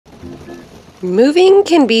Moving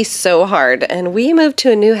can be so hard, and we moved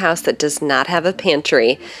to a new house that does not have a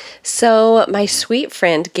pantry. So my sweet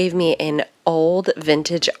friend gave me an old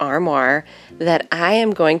vintage armoire that I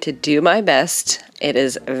am going to do my best. It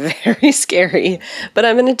is very scary, but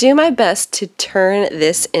I'm going to do my best to turn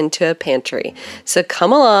this into a pantry. So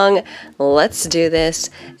come along, let's do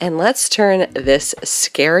this, and let's turn this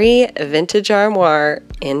scary vintage armoire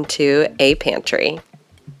into a pantry.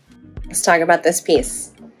 Let's talk about this piece.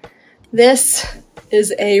 This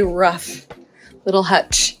is a rough little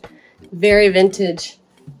hutch, very vintage,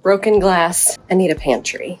 broken glass. I need a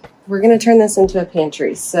pantry. We're gonna turn this into a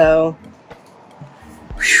pantry, so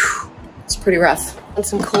it's pretty rough. And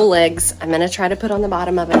some cool legs I'm gonna try to put on the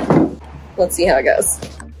bottom of it. Let's see how it goes.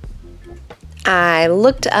 I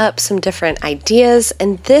looked up some different ideas,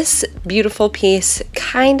 and this beautiful piece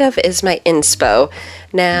kind of is my inspo.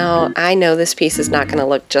 Now, I know this piece is not going to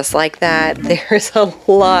look just like that. There's a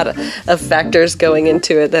lot of factors going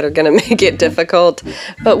into it that are going to make it difficult,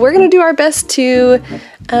 but we're going to do our best to,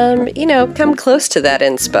 you know, come close to that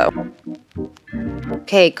inspo.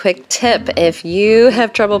 Okay, quick tip. If you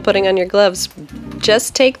have trouble putting on your gloves,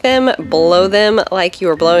 just take them, blow them like you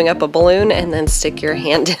were blowing up a balloon, and then stick your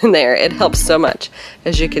hand in there. It helps so much.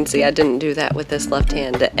 As you can see, I didn't do that with this left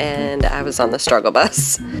hand, and I was on the struggle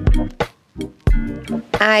bus.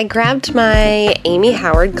 I grabbed my Amy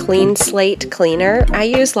Howard Clean Slate cleaner. I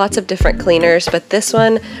use lots of different cleaners, but this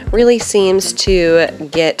one really seems to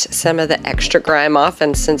get some of the extra grime off,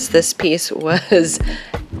 and since this piece was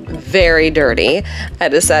very dirty, I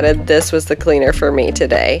decided this was the cleaner for me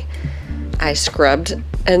today. I scrubbed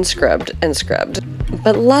and scrubbed and scrubbed,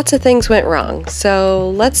 but lots of things went wrong. So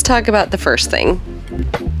let's talk about the first thing.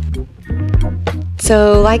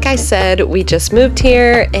 So like I said, we just moved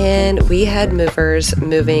here and we had movers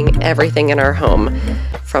moving everything in our home,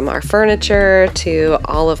 from our furniture to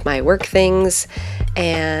all of my work things.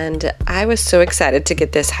 And I was so excited to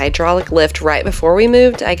get this hydraulic lift right before we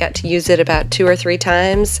moved. I got to use it about 2 or 3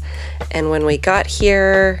 times. And when we got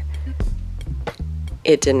here,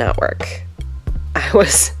 it did not work. I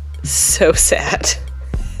was so sad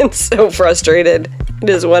and so frustrated. It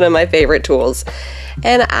is one of my favorite tools.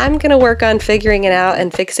 And I'm gonna work on figuring it out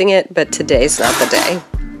and fixing it, but today's not the day.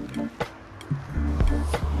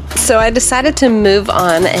 So I decided to move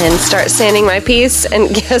on and start sanding my piece,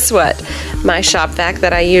 and guess what? My shop vac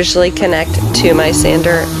that I usually connect to my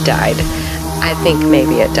sander died. I think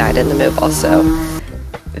maybe it died in the move also.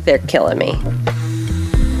 They're killing me.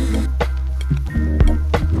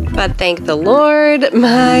 But thank the Lord,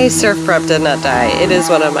 my surf prep did not die. It is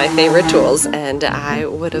one of my favorite tools, and I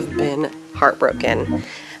would have been heartbroken.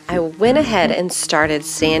 I went ahead and started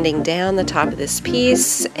sanding down the top of this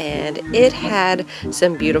piece, and it had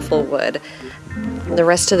some beautiful wood. The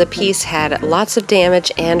rest of the piece had lots of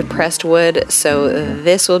damage and pressed wood, so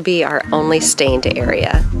this will be our only stained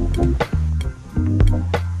area.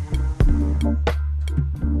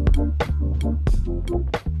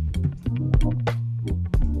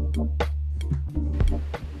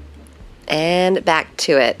 And back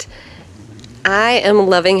to it. I am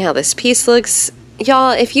loving how this piece looks.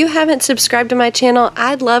 Y'all, if you haven't subscribed to my channel,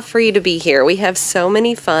 I'd love for you to be here. We have so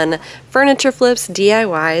many fun furniture flips,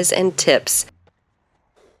 DIYs, and tips.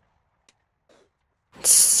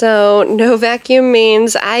 So no vacuum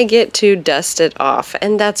means I get to dust it off,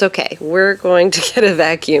 and that's okay. We're going to get a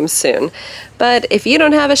vacuum soon. But if you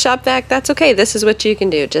don't have a shop vac, that's okay. This is what you can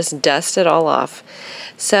do. Just dust it all off.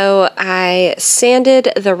 So I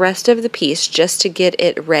sanded the rest of the piece just to get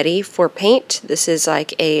it ready for paint. This is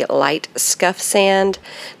like a light scuff sand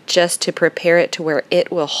just to prepare it to where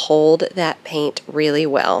it will hold that paint really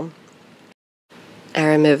well. I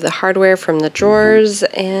removed the hardware from the drawers,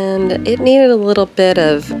 and it needed a little bit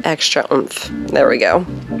of extra oomph. There we go.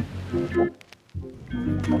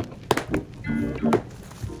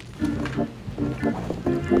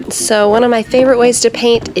 So one of my favorite ways to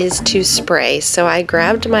paint is to spray. So I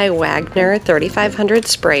grabbed my Wagner 3500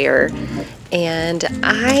 sprayer, and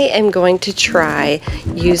I am going to try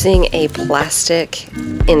using a plastic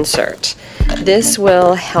insert. This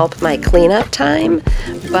will help my cleanup time,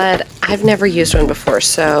 but I've never used one before,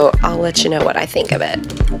 so I'll let you know what I think of it.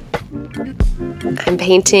 I'm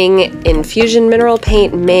painting Infusion Mineral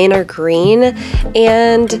Paint Manor Green,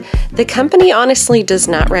 and the company honestly does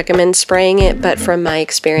not recommend spraying it, but from my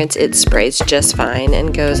experience it sprays just fine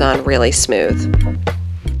and goes on really smooth.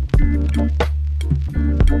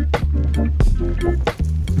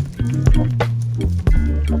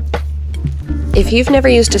 If you've never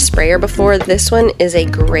used a sprayer before, this one is a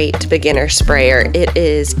great beginner sprayer. It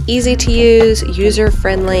is easy to use,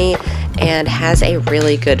 user-friendly, and has a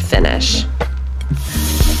really good finish.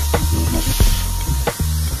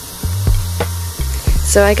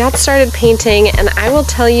 So I got started painting, and I will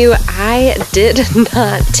tell you, I did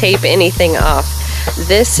not tape anything off.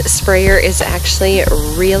 This sprayer is actually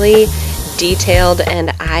really detailed,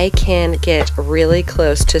 and I can get really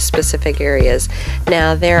close to specific areas.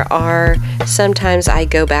 Now, there are sometimes I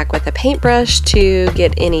go back with a paintbrush to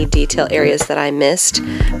get any detail areas that I missed,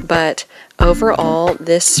 but overall,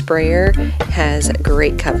 this sprayer has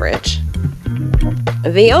great coverage.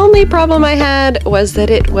 The only problem I had was that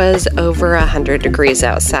it was over 100 degrees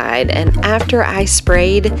outside, and after I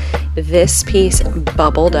sprayed, this piece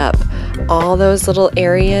bubbled up. All those little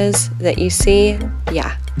areas that you see,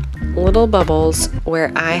 yeah, little bubbles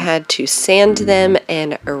where I had to sand them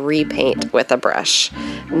and repaint with a brush.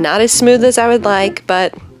 Not as smooth as I would like,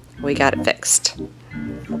 but we got it fixed.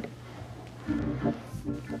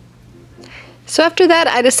 So after that,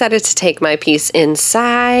 I decided to take my piece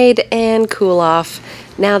inside and cool off.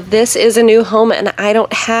 Now, this is a new home, and I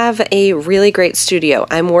don't have a really great studio.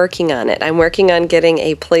 I'm working on it. I'm working on getting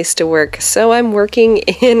a place to work, so I'm working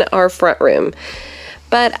in our front room.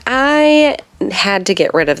 But I had to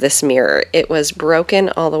get rid of this mirror. It was broken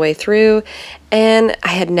all the way through, and I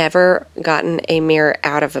had never gotten a mirror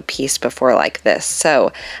out of a piece before like this.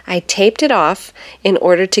 So I taped it off in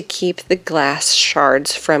order to keep the glass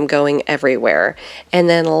shards from going everywhere, and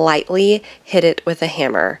then lightly hit it with a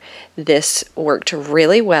hammer. This worked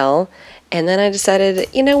really well, and then I decided,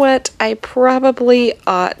 you know what, I probably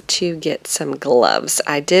ought to get some gloves.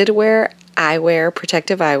 I did wear eyewear,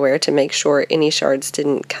 protective eyewear, to make sure any shards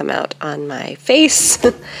didn't come out on my face,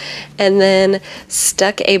 and then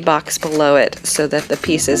stuck a box below it so that the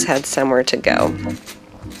pieces had somewhere to go.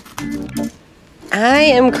 I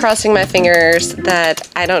am crossing my fingers that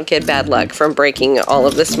I don't get bad luck from breaking all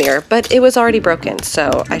of this mirror, but it was already broken,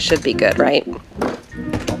 so I should be good, right?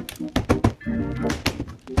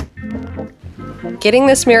 Getting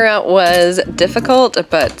this mirror out was difficult,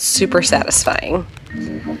 but super satisfying.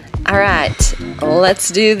 All right,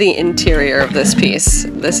 let's do the interior of this piece.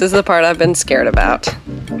 This is the part I've been scared about.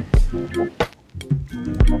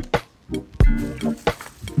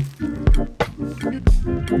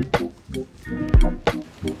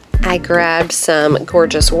 I grabbed some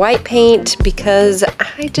gorgeous white paint because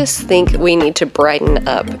I just think we need to brighten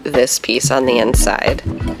up this piece on the inside.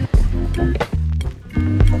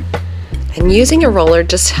 And using a roller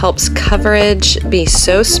just helps coverage be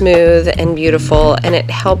so smooth and beautiful, and it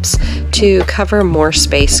helps to cover more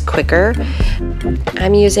space quicker.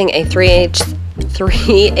 I'm using a 3/8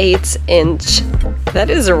 inch, that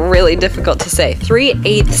is really difficult to say,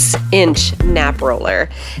 3/8 inch nap roller,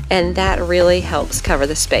 and that really helps cover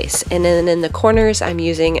the space. And then in the corners, I'm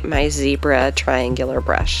using my zebra triangular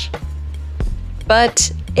brush.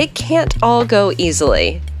 But it can't all go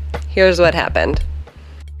easily. Here's what happened.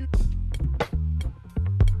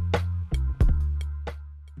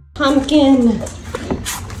 Pumpkin,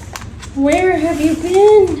 where have you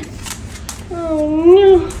been? Oh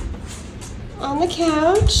no, on the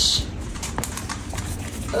couch.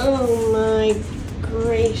 Oh my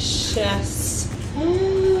gracious.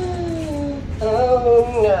 Oh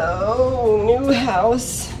no, new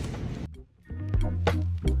house.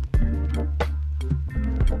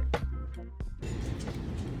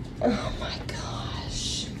 Oh my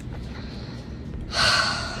gosh.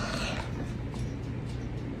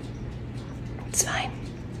 It's fine.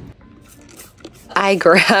 I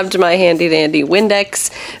grabbed my handy dandy Windex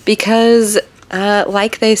because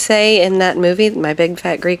like they say in that movie, My Big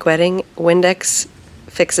Fat Greek Wedding, Windex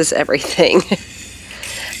fixes everything.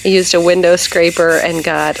 I used a window scraper and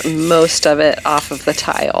got most of it off of the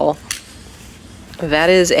tile. That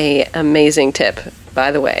is an amazing tip,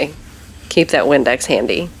 by the way. Keep that Windex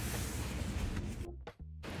handy.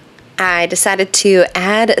 I decided to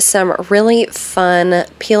add some really fun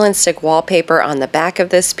peel and stick wallpaper on the back of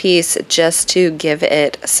this piece just to give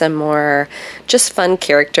it some more just fun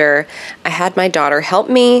character. I had my daughter help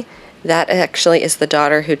me. That actually is the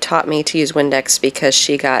daughter who taught me to use Windex because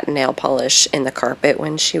she got nail polish in the carpet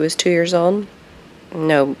when she was 2 years old.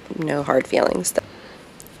 No hard feelings.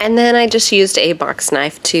 And then I just used a box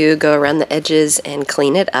knife to go around the edges and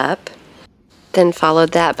clean it up. Then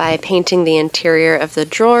followed that by painting the interior of the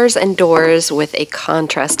drawers and doors with a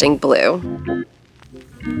contrasting blue.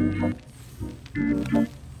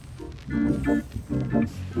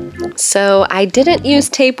 So I didn't use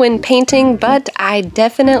tape when painting, but I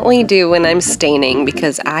definitely do when I'm staining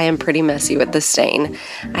because I am pretty messy with the stain.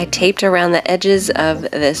 I taped around the edges of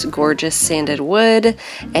this gorgeous sanded wood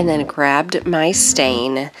and then grabbed my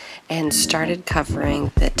stain and started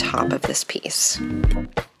covering the top of this piece.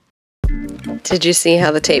 Did you see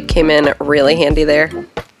how the tape came in really handy there?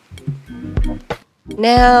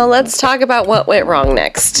 Now let's talk about what went wrong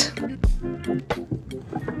next.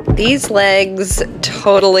 These legs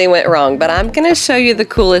totally went wrong, but I'm gonna show you the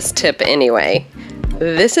coolest tip anyway.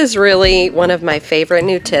 This is really one of my favorite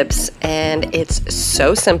new tips, and it's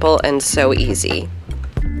so simple and so easy.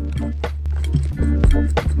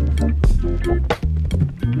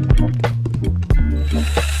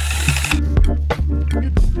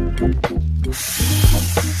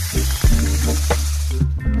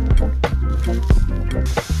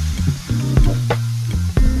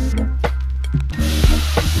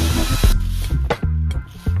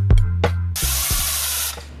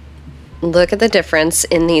 Look at the difference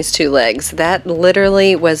in these two legs. That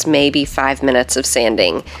literally was maybe 5 minutes of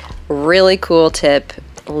sanding. Really cool tip.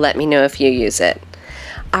 Let me know if you use it.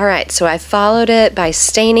 All right, so I followed it by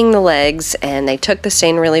staining the legs, and they took the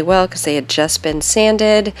stain really well because they had just been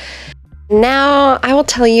sanded. Now I will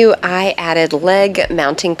tell you I added leg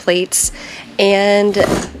mounting plates and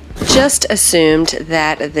just assumed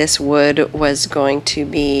that this wood was going to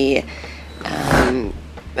be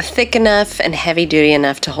thick enough and heavy duty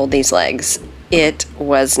enough to hold these legs. It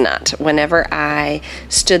was not. Whenever I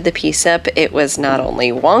stood the piece up, it was not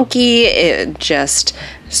only wonky, it just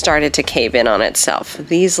started to cave in on itself.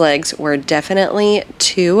 These legs were definitely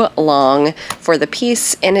too long for the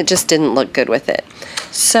piece, and it just didn't look good with it.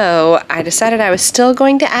 So I decided I was still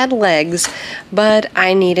going to add legs, but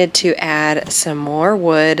I needed to add some more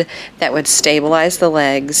wood that would stabilize the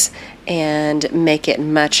legs and make it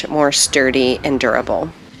much more sturdy and durable.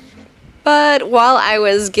 But while I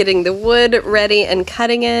was getting the wood ready and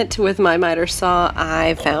cutting it with my miter saw,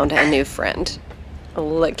 I found a new friend.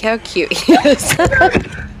 Look how cute he is.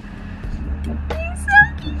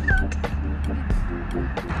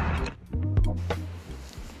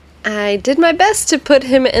 I did my best to put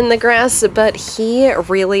him in the grass, but he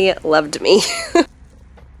really loved me.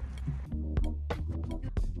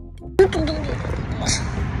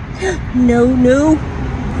 No, no,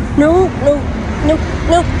 no, no, no,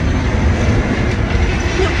 no.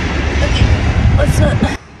 Let's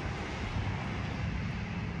not.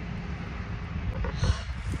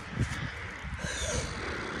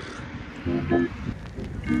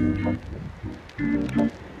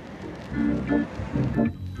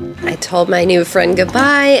 I told my new friend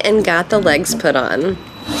goodbye and got the legs put on.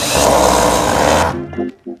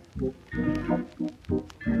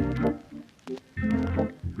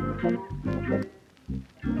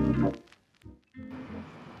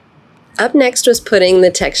 Up next was putting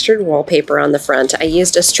the textured wallpaper on the front. I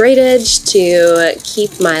used a straight edge to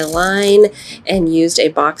keep my line and used a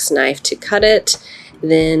box knife to cut it,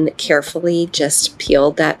 then carefully just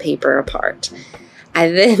peeled that paper apart. I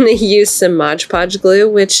then used some Mod Podge glue,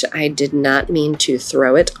 which I did not mean to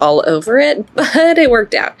throw it all over it, but it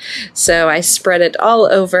worked out. So I spread it all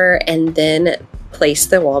over and then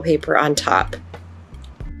placed the wallpaper on top.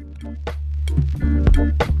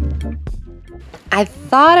 I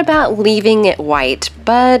thought about leaving it white,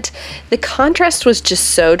 but the contrast was just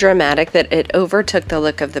so dramatic that it overtook the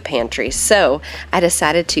look of the pantry. So I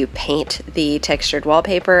decided to paint the textured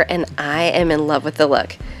wallpaper, and I am in love with the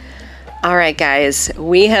look. All right, guys,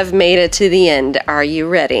 we have made it to the end. Are you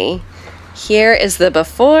ready? Here is the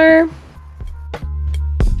before.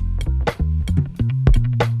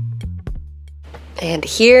 And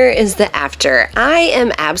here is the after. I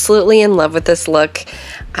am absolutely in love with this look.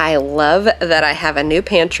 I love that I have a new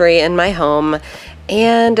pantry in my home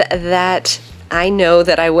and that I know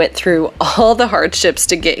that I went through all the hardships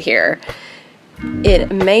to get here.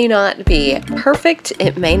 It may not be perfect,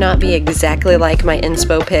 it may not be exactly like my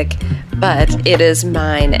inspo pick, but it is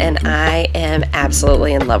mine and I am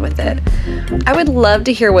absolutely in love with it. I would love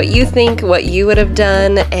to hear what you think, what you would have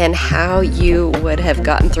done, and how you would have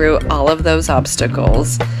gotten through all of those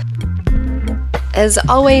obstacles. As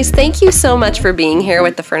always, thank you so much for being here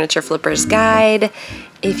with the Furniture Flippers Guide.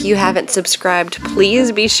 If you haven't subscribed,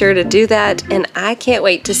 please be sure to do that, and I can't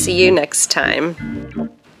wait to see you next time.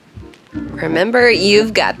 Remember,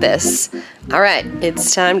 you've got this. All right,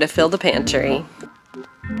 it's time to fill the pantry.